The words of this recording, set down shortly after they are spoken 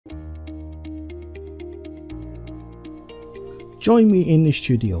Join me in the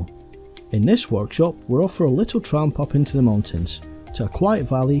studio. In this workshop we're off for a little tramp up into the mountains, to a quiet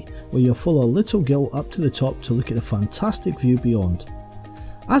valley where you'll follow a little ghyll up to the top to look at the fantastic view beyond.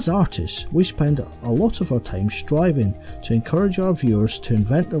 As artists, we spend a lot of our time striving to encourage our viewers to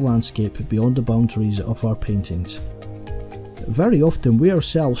invent the landscape beyond the boundaries of our paintings. Very often we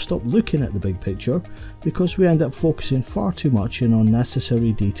ourselves stop looking at the big picture because we end up focusing far too much on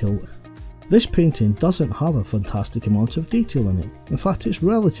unnecessary detail. This painting doesn't have a fantastic amount of detail in it. In fact, it's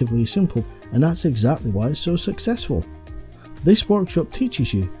relatively simple, and that's exactly why it's so successful. This workshop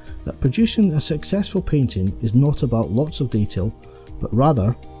teaches you that producing a successful painting is not about lots of detail, but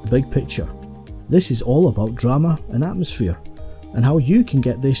rather the big picture. This is all about drama and atmosphere, and how you can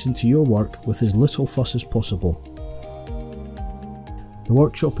get this into your work with as little fuss as possible. The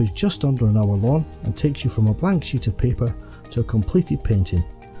workshop is just under an hour long and takes you from a blank sheet of paper to a completed painting.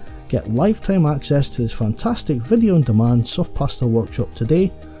 Get lifetime access to this fantastic video on demand soft pastel workshop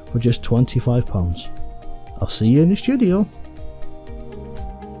today for just £25. I'll see you in the studio.